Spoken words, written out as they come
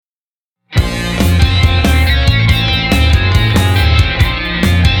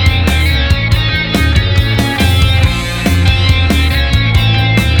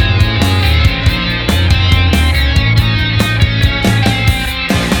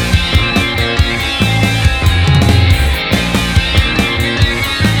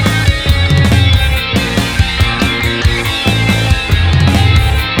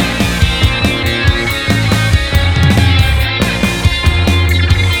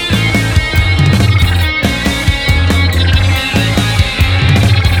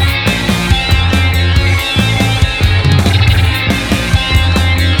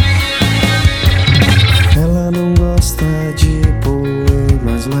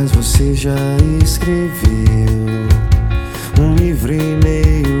mas você já escreveu um livro e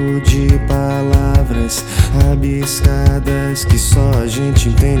meio de palavras rabiscadas que só a gente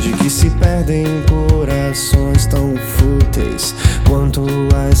entende, que se perdem em corações tão fúteis quanto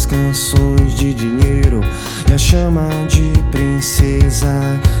as canções de dinheiro e a chama de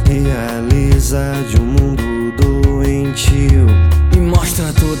princesa realiza de um mundo doentio. E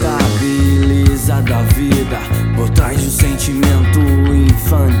mostra toda a beleza da vida por trás de um sentimento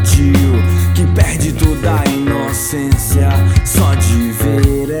infantil que perde toda a inocência só de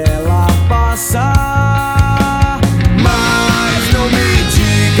ver ela passar. Mas não me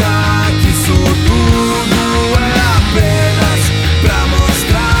diga que isso tudo é apenas pra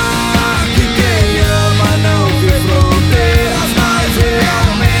mostrar que quem ama não vê fronteiras, mas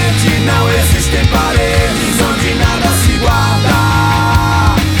realmente não existem paredes onde nada se guarda.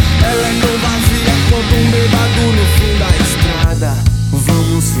 Ela é tão vazia quanto um bêbado no fim da estrada.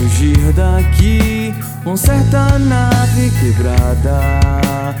 Vamos fugir daqui, conserta a nave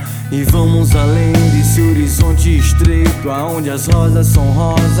quebrada e vamos além desse horizonte estreito, aonde as rosas são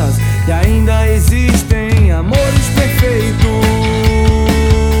rosas e ainda existem amores perfeitos.